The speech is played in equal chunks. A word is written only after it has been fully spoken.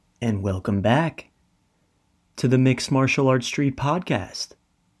and welcome back to the Mixed Martial Arts Street podcast.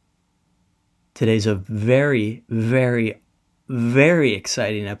 Today's a very, very, very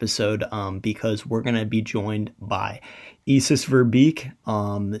exciting episode because we're going to be joined by Isis Verbeek.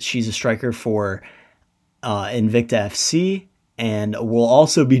 She's a striker for Invicta FC, and we'll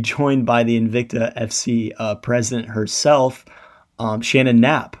also be joined by the Invicta FC president herself, Shannon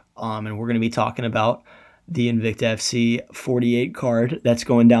Knapp, and we're going to be talking about the Invicta FC 48 card that's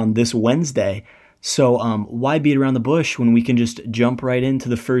going down this Wednesday. So why beat around the bush when we can just jump right into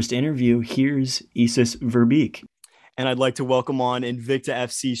the first interview? Here's Isis Verbeek. And I'd like to welcome on Invicta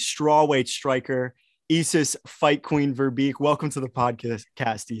FC strawweight striker, Isis Fight Queen Verbeek. Welcome to the podcast,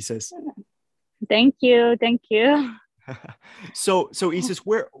 Isis. Thank you. So Isis,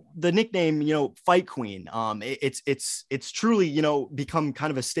 where the nickname, Fight Queen, it's truly, become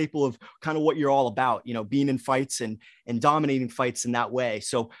kind of a staple of kind of what you're all about, being in fights and dominating fights in that way.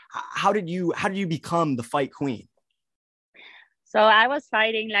 So how did you become the Fight Queen? So I was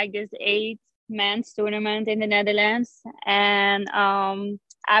fighting like this 8-men's tournament in the Netherlands, and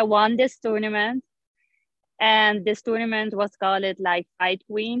I won this tournament, and this tournament was called like Fight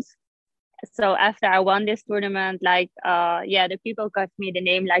Queens. So after I won this tournament, the people got me the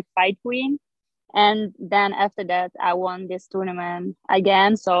name like Fight Queen. And then after that, I won this tournament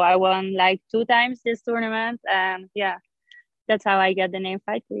again. So I won like 2 times this tournament. And that's how I get the name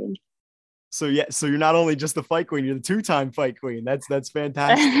Fight Queen. So you're not only just the Fight Queen, you're the 2-time Fight Queen. That's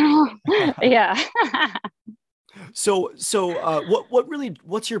fantastic. Yeah. So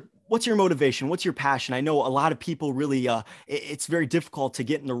what's your motivation? What's your passion? I know a lot of people really, it's very difficult to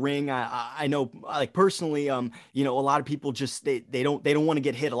get in the ring. I know, like personally, a lot of people just, they don't want to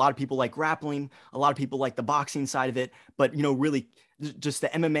get hit. A lot of people like grappling. A lot of people like the boxing side of it, but really just the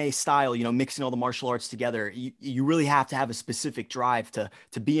MMA style, mixing all the martial arts together, you really have to have a specific drive to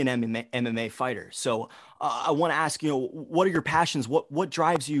be an MMA fighter. So I want to ask, what are your passions? What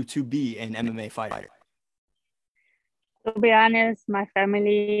drives you to be an MMA fighter? To be honest, my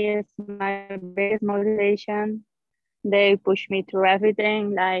family is my biggest motivation. They push me through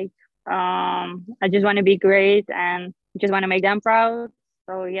everything. I just want to be great and just want to make them proud.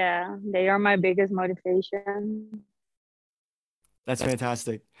 So yeah, they are my biggest motivation. That's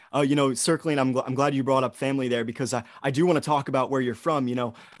fantastic. Circling, I'm glad you brought up family there because I do want to talk about where you're from.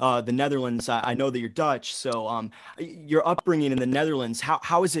 The Netherlands. I know that you're Dutch, so your upbringing in the Netherlands.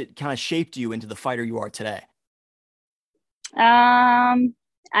 How has it kind of shaped you into the fighter you are today?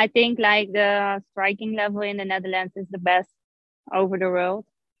 I think like the striking level in the Netherlands is the best over the world.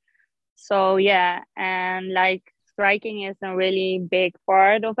 So yeah, and like striking is a really big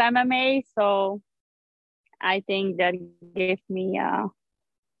part of MMA. So I think that gave me a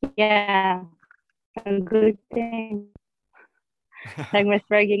good thing. Like my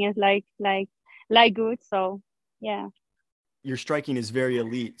striking is like good. So yeah. Your striking is very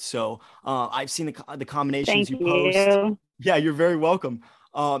elite. So I've seen the combinations Thank you post. you. Yeah, you're very welcome.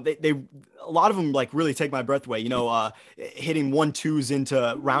 They a lot of them like really take my breath away. Hitting 1-2s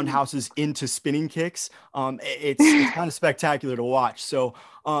into roundhouses into spinning kicks. It's kind of spectacular to watch. So,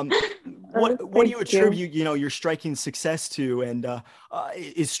 what do you attribute your striking success to? And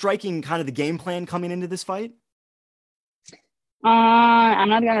is striking kind of the game plan coming into this fight? I'm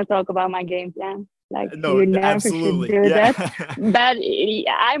not gonna talk about my game plan. Like No, you never absolutely. should do Yeah. that. But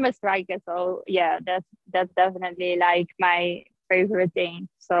I'm a striker, so yeah, that's definitely like my favorite thing.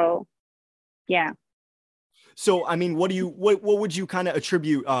 So yeah. So, I mean, what would you kind of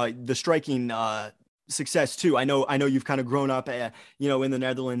attribute the striking success to? I know you've kind of grown up, in the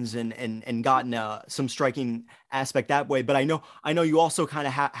Netherlands and gotten some striking aspect that way. But I know you also kind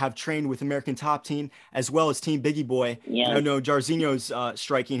of have trained with American Top Team as well as Team Biggie Boy. Yes. And I know Jarzinho's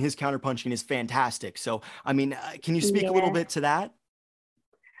striking, his counterpunching is fantastic. So, I mean, can you speak a little bit to that?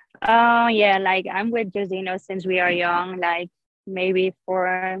 Yeah, like I'm with Jarzinho since we are young, like maybe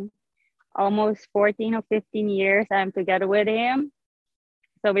for almost 14 or 15 years I'm together with him.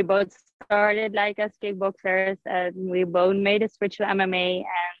 So we both started like as kickboxers and we both made a switch to MMA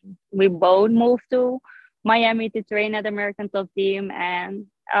and we both moved to Miami to train at American Top Team. And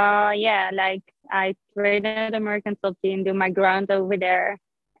like I trained at American Top Team, do my ground over there.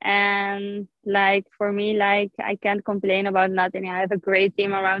 And like for me, like I can't complain about nothing. I have a great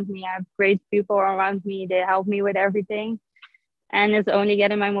team around me. I have great people around me. They help me with everything. And it's only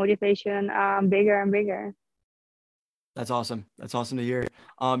getting my motivation bigger and bigger. That's awesome. That's awesome to hear.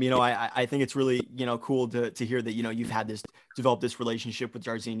 I think it's really, cool to hear that, you've had developed this relationship with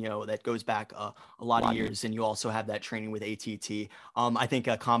Jairzinho that goes back a lot of years. And you also have that training with ATT. I think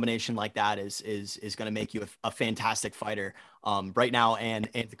a combination like that is going to make you a fantastic fighter, right now and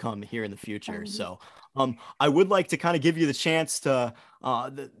to come here in the future. So, I would like to kind of give you the chance to,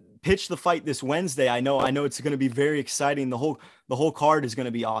 pitch the fight this Wednesday. I know it's going to be very exciting. The whole card is going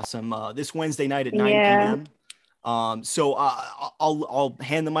to be awesome. This Wednesday night at 9 Yeah. p.m. So I'll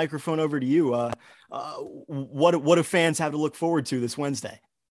hand the microphone over to you. What do fans have to look forward to this Wednesday?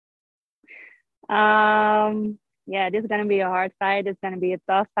 Yeah, this is gonna be a hard fight. It's gonna be a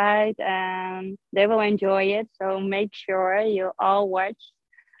tough fight, and they will enjoy it. So make sure you all watch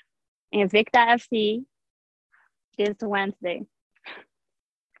Invicta FC this Wednesday.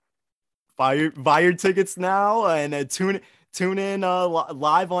 Buy your tickets now and tune in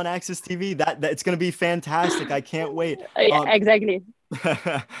live on Access TV. That it's going to be fantastic. I can't wait. Yeah, exactly.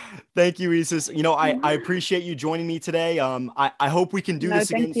 Thank you, Isis. I appreciate you joining me today. I hope we can do No,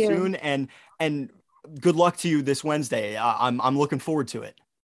 this again thank you. soon, and good luck to you this Wednesday. I'm looking forward to it.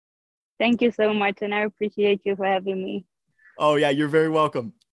 Thank you so much, and I appreciate you for having me. Oh yeah, you're very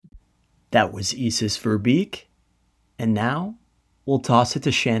welcome. That was Isis Verbeek. And now we'll toss it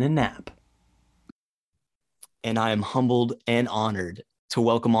to Shannon Knapp. And I am humbled and honored to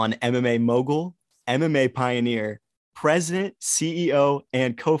welcome on MMA mogul, MMA pioneer, president, CEO,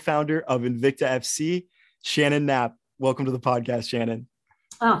 and co-founder of Invicta FC, Shannon Knapp. Welcome to the podcast, Shannon.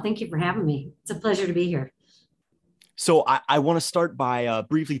 Oh, thank you for having me. It's a pleasure to be here. So I want to start by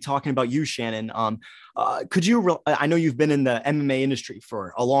briefly talking about you, Shannon. I know you've been in the MMA industry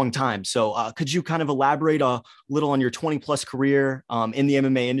for a long time. So could you kind of elaborate a little on your 20 plus career in the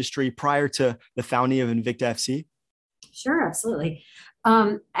MMA industry prior to the founding of Invicta FC? Sure, absolutely.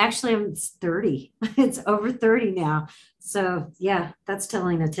 Actually, I'm 30. It's over 30 now. So yeah, that's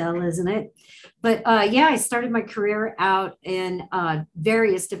telling a tale, isn't it? But yeah, I started my career out in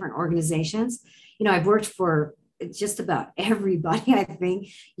various different organizations. I've worked for just about everybody, I think.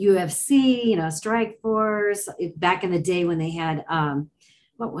 UFC, Strike Force, back in the day when they had,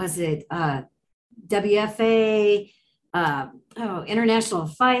 what was it? WFA, International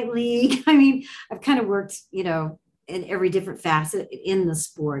Fight League. I mean, I've kind of worked, in every different facet in the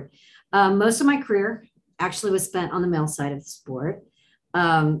sport. Most of my career actually was spent on the male side of the sport.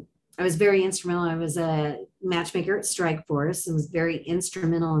 I was very instrumental. I was a matchmaker at Strike Force and was very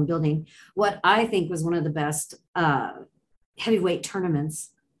instrumental in building what I think was one of the best heavyweight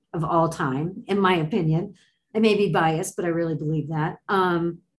tournaments of all time, in my opinion. I may be biased, but I really believe that.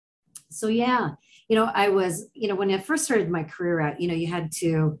 So yeah, I was, when I first started my career out, you had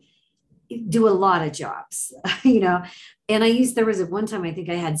to do a lot of jobs, and there was one time, I think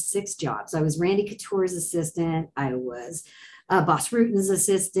I had 6 jobs. I was Randy Couture's assistant. I was Boss Rutan's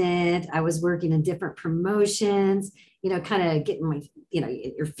assistant. I was working in different promotions, kind of getting my,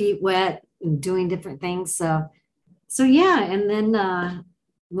 your feet wet and doing different things. So yeah. And then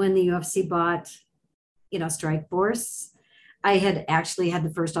when the UFC bought, Strike Force, I had actually had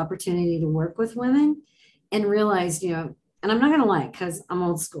the first opportunity to work with women and realized, and I'm not going to lie, because I'm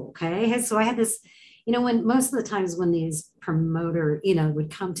old school. Okay. So I had this, when most of the times when these promoter,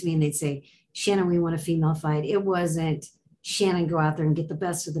 would come to me and they'd say, Shannon, we want a female fight. It wasn't Shannon, go out there and get the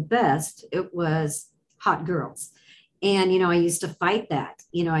best of the best. It was hot girls. And, I used to fight that.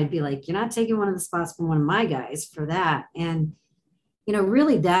 I'd be like, you're not taking one of the spots from one of my guys for that. And,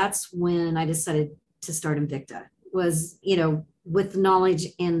 really that's when I decided to start Invicta, was, with the knowledge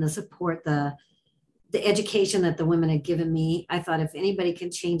and the support, the education that the women had given me. I thought if anybody can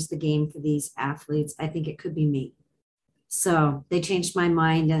change the game for these athletes, I think it could be me. So they changed my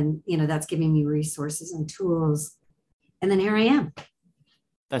mind, and, that's giving me resources and tools. And then here I am.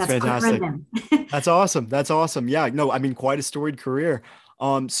 That's fantastic. That's awesome. That's awesome. Yeah, no, I mean, quite a storied career.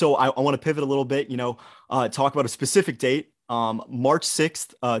 So I want to pivot a little bit, talk about a specific date. March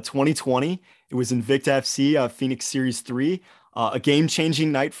 6th, 2020, it was Invicta FC, Phoenix Series 3, a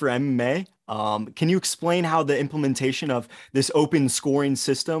game-changing night for MMA. Can you explain how the implementation of this open scoring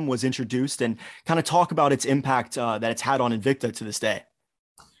system was introduced and kind of talk about its impact that it's had on Invicta to this day?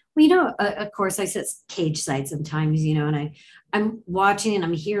 Well, of course, I sit cage side sometimes, and I'm watching and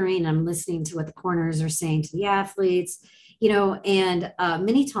I'm hearing and I'm listening to what the corners are saying to the athletes, and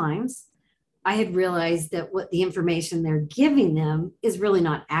many times I had realized that what the information they're giving them is really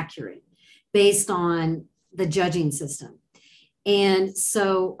not accurate based on the judging system. And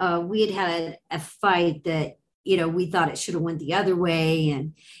so we had a fight that, we thought it should have went the other way.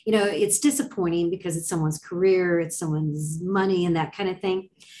 And, it's disappointing because it's someone's career, it's someone's money and that kind of thing.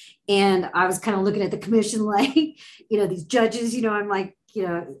 And I was kind of looking at the commission like, these judges, I'm like,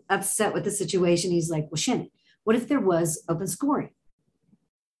 upset with the situation. He's like, well, Shannon, what if there was open scoring?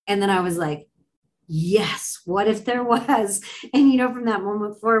 And then I was like, yes, what if there was? And, from that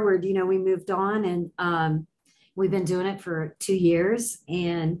moment forward, we moved on, and we've been doing it for 2 years,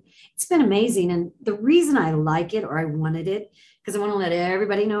 and it's been amazing. And the reason I like it, or I wanted it, because I want to let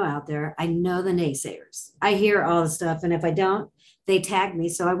everybody know out there, I know the naysayers. I hear all the stuff. And if I don't, they tag me.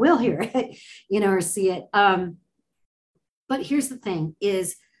 So I will hear it, or see it. But here's the thing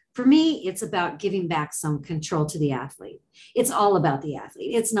is, for me, it's about giving back some control to the athlete. It's all about the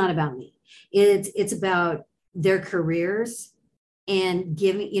athlete. It's not about me. It's about their careers, and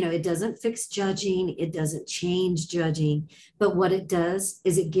giving, it doesn't fix judging. It doesn't change judging. But what it does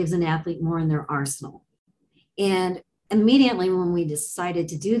is it gives an athlete more in their arsenal. And immediately when we decided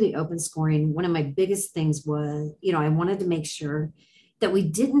to do the open scoring, one of my biggest things was, I wanted to make sure that we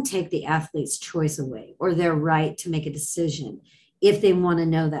didn't take the athlete's choice away, or their right to make a decision if they want to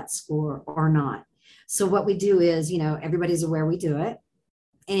know that score or not. So what we do is, everybody's aware we do it.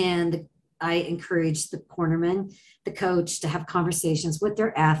 And I encourage the cornerman, the coach, to have conversations with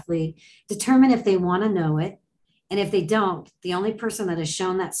their athlete, determine if they want to know it. And if they don't, the only person that has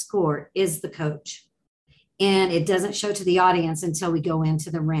shown that score is the coach. And it doesn't show to the audience until we go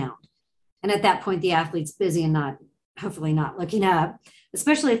into the round. And at that point, the athlete's busy and hopefully not looking up,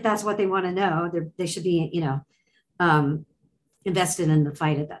 especially if that's what they want to know. They should be, invested in the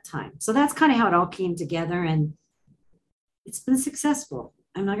fight at that time. So that's kind of how it all came together, and it's been successful.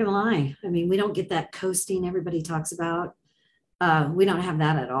 I'm not going to lie. I mean, we don't get that coasting everybody talks about. We don't have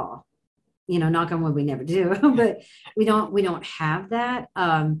that at all. Knock on wood, we never do, but we don't have that.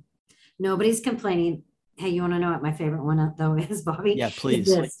 Nobody's complaining. Hey, you want to know what my favorite one though is, Bobby? Yeah,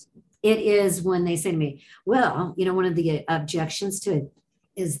 please. It is when they say to me, well, one of the objections to it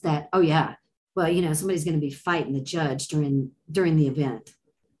is that, oh yeah, well, somebody's going to be fighting the judge during the event.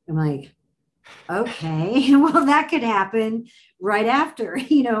 I'm like, okay, well, that could happen right after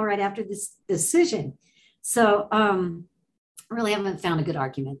this decision. So I really haven't found a good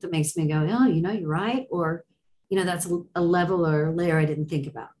argument that makes me go, oh, you're right. Or, that's a level or layer I didn't think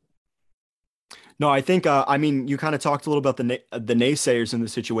about. No, I think, you kind of talked a little about the naysayers in the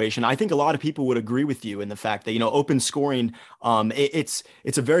situation. I think a lot of people would agree with you in the fact that, open scoring, it's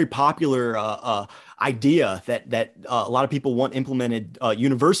a very popular idea that a lot of people want implemented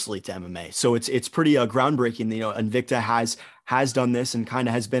universally to MMA. So it's pretty groundbreaking. Invicta has done this and kind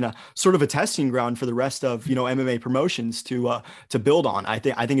of has been a sort of a testing ground for the rest of, MMA promotions to build on. I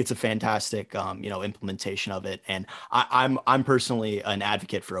think it's a fantastic, implementation of it. And I'm personally an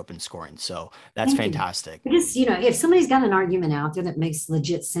advocate for open scoring. So that's fantastic. Because, if somebody's got an argument out there that makes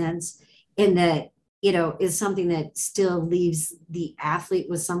legit sense, and that, is something that still leaves the athlete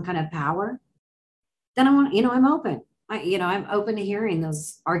with some kind of power, then I'm open. I'm open to hearing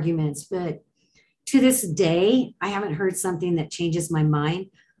those arguments. But to this day, I haven't heard something that changes my mind,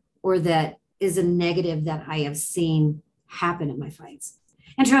 or that is a negative that I have seen happen in my fights.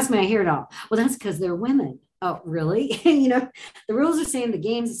 And trust me, I hear it all. Well, that's because they're women. Oh, really? The rules are the same, the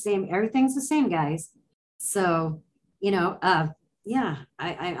game's the same, everything's the same, guys. So, yeah,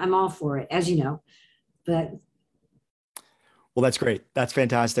 I'm all for it, as you know. But well, that's great. That's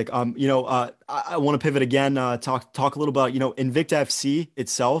fantastic. I want to pivot again, talk a little about, Invicta FC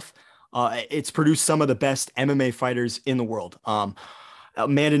itself. It's produced some of the best MMA fighters in the world.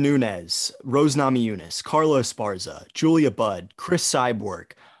 Amanda Nunes, Rose Namajunas, Carla Esparza, Julia Budd, Chris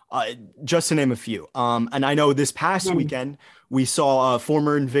Cyborg, just to name a few. And I know this past weekend, we saw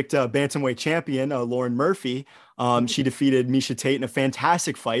former Invicta bantamweight champion, Lauren Murphy. She defeated Miesha Tate in a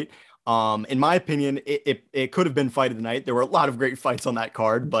fantastic fight. In my opinion, it could have been fight of the night. There were a lot of great fights on that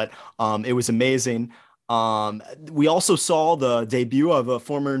card, but it was amazing. We also saw the debut of a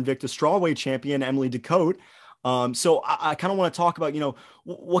former Invicta strawweight champion, Emily Ducote. So I kind of want to talk about,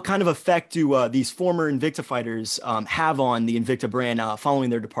 what kind of effect do these former Invicta fighters have on the Invicta brand following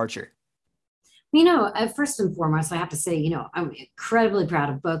their departure? First and foremost, I have to say, I'm incredibly proud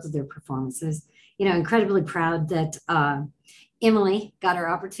of both of their performances. Incredibly proud that Emily got her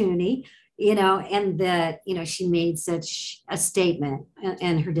opportunity, and that, she made such a statement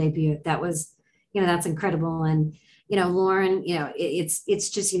in her debut. That was, that's incredible. And, Lauren, it's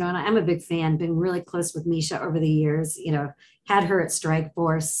just, and I'm a big fan, been really close with Miesha over the years, had her at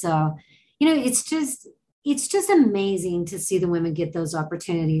Strikeforce. So, it's just amazing to see the women get those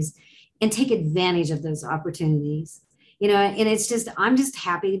opportunities and take advantage of those opportunities, and I'm just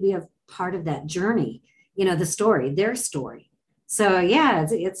happy to be a part of that journey, the story, their story. So yeah,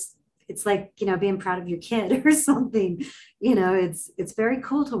 it's it's like, being proud of your kid or something. It's very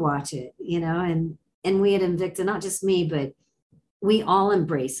cool to watch it, and we at Invicta, not just me, but we all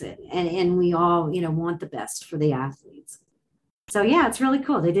embrace it, and we all, want the best for the athletes. So yeah, it's really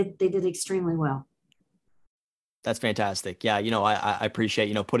cool. They did extremely well. That's fantastic. Yeah, I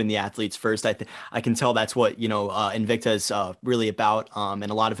appreciate putting the athletes first. I can tell that's what Invicta is really about, and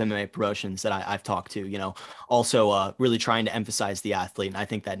a lot of MMA promotions that I've talked to, also really trying to emphasize the athlete, and I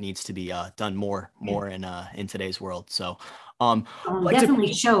think that needs to be done more in today's world. So,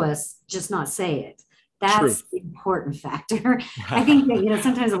 definitely show us, just not say it. True. That's the important factor. I think that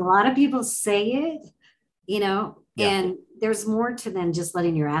sometimes a lot of people say it, Yeah. and there's more to than just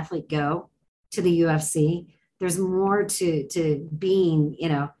letting your athlete go to the UFC. There's more to being,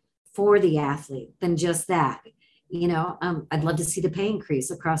 for the athlete than just that. I'd love to see the pay increase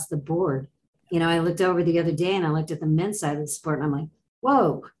across the board. I looked over the other day and I looked at the men's side of the sport and I'm like,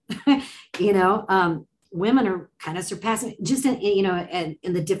 whoa, women are kind of surpassing just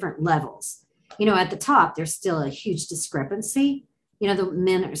in the different levels. At the top, there's still a huge discrepancy. The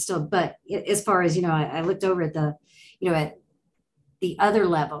men are still, but as far as, I looked over at at the other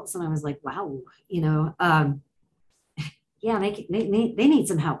levels and I was like, wow, yeah, they need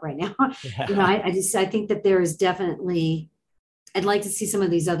some help right now. I think that there is definitely, I'd like to see some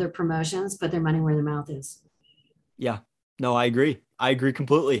of these other promotions put their money where their mouth is. Yeah, no, I agree. I agree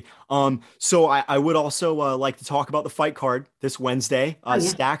completely. So I would also like to talk about the fight card this Wednesday,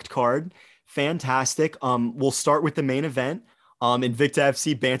 stacked card. Fantastic. We'll start with the main event. Invicta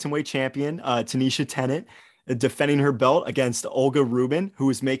FC bantamweight champion, Tanisha Tennant, defending her belt against Olga Rubin, who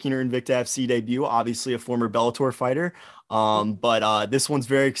is making her Invicta FC debut, obviously a former Bellator fighter. But this one's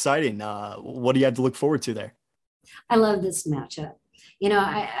very exciting. What do you have to look forward to there? I love this matchup.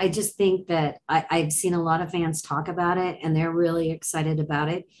 I just think that I've seen a lot of fans talk about it and they're really excited about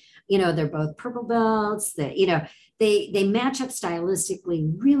it. They're both purple belts that, they match up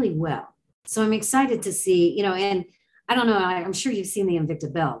stylistically really well. So I'm excited to see, and I don't know, I'm sure you've seen the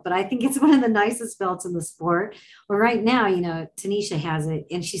Invicta belt, but I think it's one of the nicest belts in the sport. Well, right now, Tanisha has it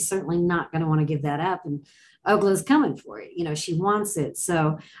and she's certainly not going to want to give that up. And Ogla's coming for it. She wants it.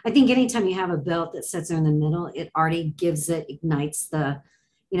 So I think anytime you have a belt that sits there in the middle, it already ignites the,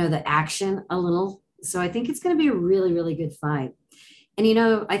 the action a little. So I think it's going to be a really, really good fight. And,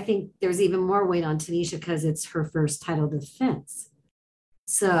 I think there's even more weight on Tanisha because it's her first title defense.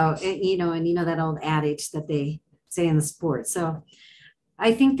 So, that old adage that they say in the sport. So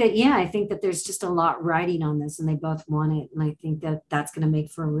I think that there's just a lot riding on this and they both want it. And I think that that's going to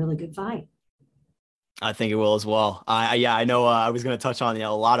make for a really good fight. I think it will as well. I know I was going to touch on,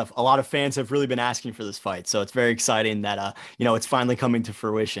 a lot of fans have really been asking for this fight. So it's very exciting that, it's finally coming to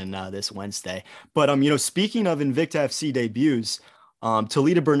fruition this Wednesday. But, speaking of Invicta FC debuts,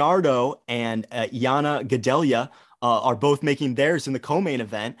 Talita Bernardo and Yana Gadelia are both making theirs in the co-main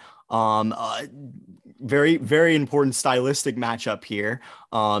event. Very, very important stylistic matchup here.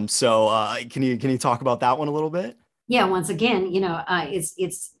 So can you talk about that one a little bit? Yeah, once again,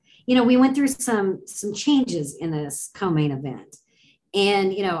 it's we went through some changes in this co-main event.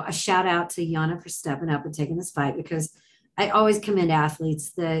 And, a shout out to Yana for stepping up and taking this fight because I always commend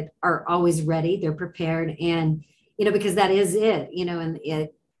athletes that are always ready, they're prepared. And, because that is it, and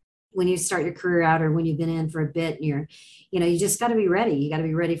when you start your career out or when you've been in for a bit and you just got to be ready. You got to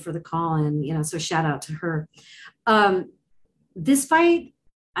be ready for the call. And, so shout out to her. This fight,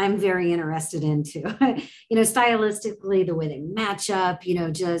 I'm very interested into, stylistically, the way they match up,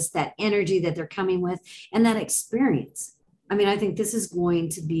 just that energy that they're coming with and that experience. I mean, I think this is going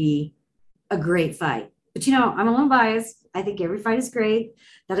to be a great fight, but I'm a little biased. I think every fight is great.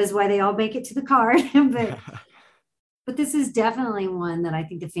 That is why they all make it to the card. But this is definitely one that I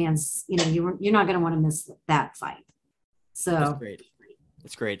think the fans, you're not going to want to miss that fight. So that's great.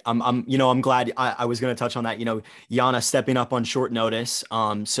 It's great. I'm glad I was going to touch on that, Yana stepping up on short notice.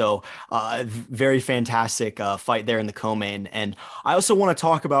 So very fantastic fight there in the co-main. And I also want to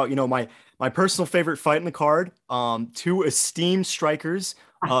talk about, my personal favorite fight in the card, two esteemed strikers,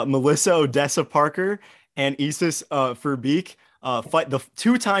 Melissa Odessa Parker and Isis Verbeek. The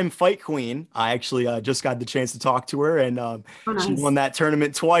two-time fight queen. I actually just got the chance to talk to her, and nice. She won that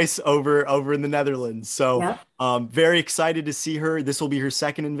tournament twice over in the Netherlands. So yep. Very excited to see her. This will be her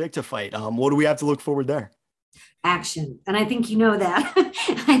second Invicta fight. What do we have to look forward there? Action, and I think that.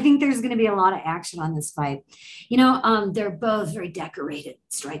 I think there's going to be a lot of action on this fight. They're both very decorated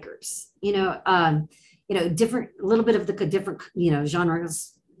strikers. Different, a little bit of the different,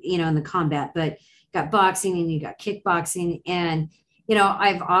 genres, in the combat, but got boxing and you got kickboxing. And,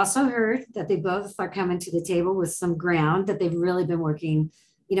 I've also heard that they both are coming to the table with some ground that they've really been working,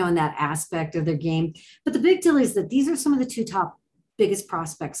 in that aspect of their game. But the big deal is that these are some of the two top biggest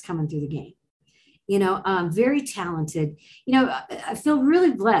prospects coming through the game. Very talented. I feel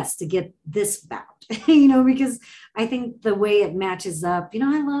really blessed to get this bout, because I think the way it matches up,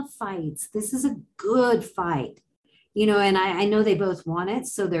 I love fights. This is a good fight, and I know they both want it.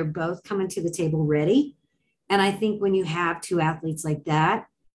 So they're both coming to the table ready. And I think when you have two athletes like that,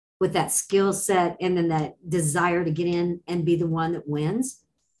 with that skill set and then that desire to get in and be the one that wins,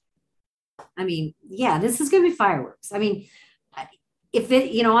 I mean, yeah, this is going to be fireworks. I mean, if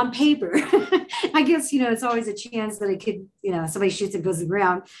it, on paper, I guess, it's always a chance that it could, somebody shoots and goes to the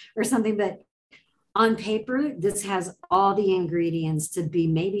ground or something. But on paper, this has all the ingredients to be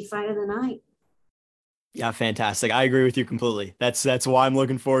maybe fight of the night. Yeah, fantastic. I agree with you completely. That's why I'm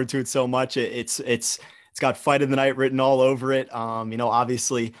looking forward to it so much. It's got fight of the night written all over it.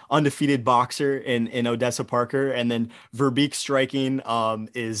 Obviously undefeated boxer in Odessa Parker, and then Verbeek striking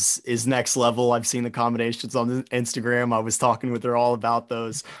is next level. I've seen the combinations on Instagram. I was talking with her all about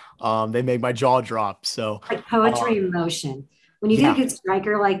those. They make my jaw drop. So like poetry in motion. When you get a good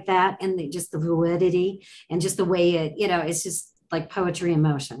striker like that, and just the fluidity and just the way it, it's just like poetry in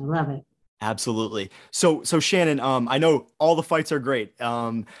motion. I love it. Absolutely. So Shannon, I know all the fights are great.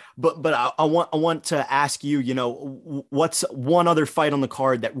 But I want to ask you, what's one other fight on the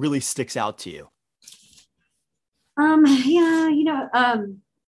card that really sticks out to you?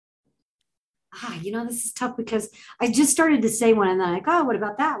 This is tough because I just started to say one and then like, oh, what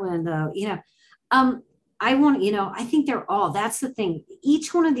about that one though? I think they're all, that's the thing.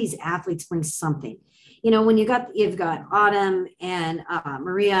 Each one of these athletes brings something. When you've got Autumn and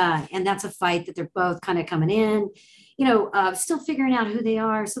Maria, and that's a fight that they're both kind of coming in, still figuring out who they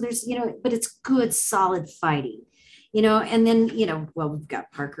are. So there's, but it's good, solid fighting, and then, we've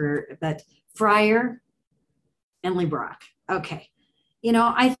got Parker, but Fryer and Lee Brock. Okay.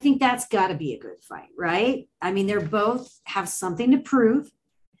 I think that's got to be a good fight, right? I mean, they're both have something to prove.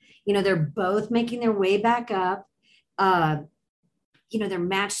 They're both making their way back up. They're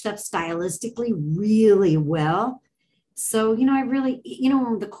matched up stylistically really well. So, I really,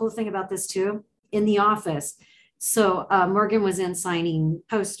 the cool thing about this too, in the office. So Morgan was in signing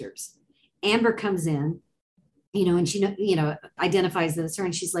posters. Amber comes in, and she, identifies this her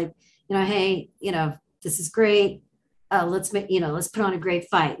and she's like, hey, this is great. Let's put on a great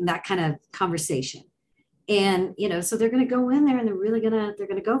fight, and that kind of conversation. And, so they're going to go in there and they're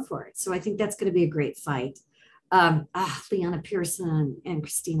going to go for it. So I think that's going to be a great fight. Leanna Pearson and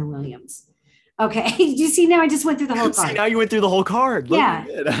Christina Williams. Okay. Did you see now? I just went through the whole card. Now you went through the whole card. Yeah.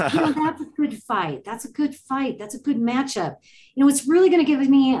 That's a good fight. That's a good fight. That's a good matchup. It's really going to give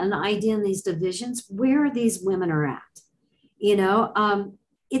me an idea in these divisions where these women are at.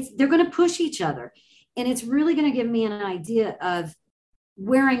 They're going to push each other. And it's really going to give me an idea of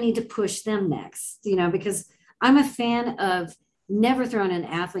where I need to push them next, because I'm a fan of never throwing an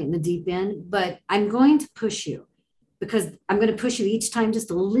athlete in the deep end, but I'm going to push you because I'm going to push you each time just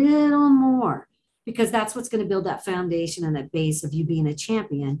a little more, because that's what's going to build that foundation and that base of you being a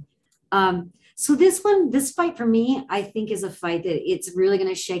champion. So this fight for me, I think is a fight that it's really going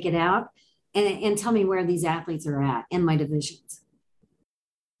to shake it out and tell me where these athletes are at in my divisions.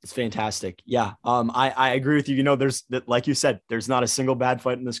 It's fantastic. Yeah. I agree with you. There's, like you said, there's not a single bad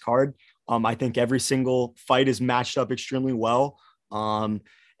fight in this card. I think every single fight is matched up extremely well. And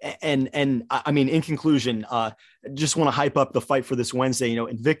I mean, in conclusion, just want to hype up the fight for this Wednesday,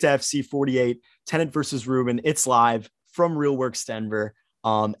 Invicta FC 48, Tennant versus Ruben. It's live from Real Works Denver,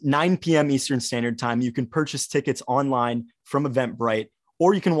 9 p.m. Eastern Standard Time. You can purchase tickets online from Eventbrite,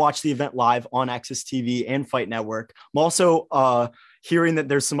 or you can watch the event live on Access TV and Fight Network. I'm also hearing that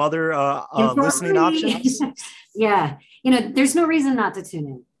there's some other listening options. Yeah. There's no reason not to tune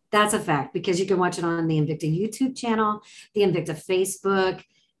in. That's a fact, because you can watch it on the Invicta YouTube channel, the Invicta Facebook,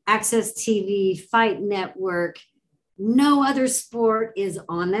 Access TV, Fight Network. No other sport is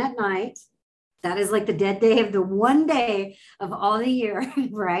on that night. That is like the dead day of the one day of all the year,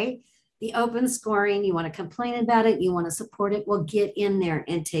 right? The open scoring, you want to complain about it, you want to support it, well, get in there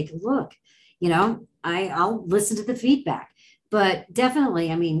and take a look. I'll listen to the feedback. But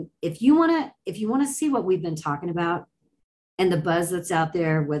definitely, I mean, if you want to see what we've been talking about and the buzz that's out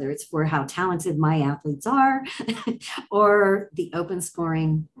there, whether it's for how talented my athletes are or the open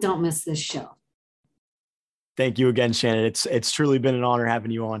scoring, don't miss this show. Thank you again, Shannon. It's truly been an honor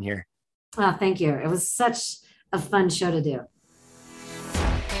having you on here. Oh, thank you. It was such a fun show to do.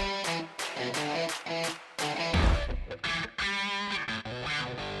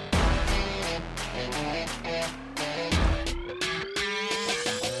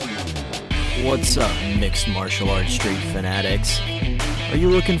 What's up, mixed martial arts street fanatics? Are you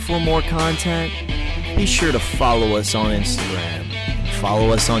looking for more content? Be sure to follow us on Instagram.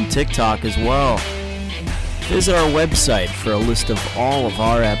 Follow us on TikTok as well. Visit our website for a list of all of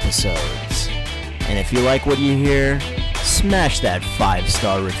our episodes. And if you like what you hear, smash that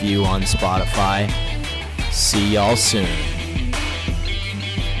 5-star review on Spotify. See y'all soon.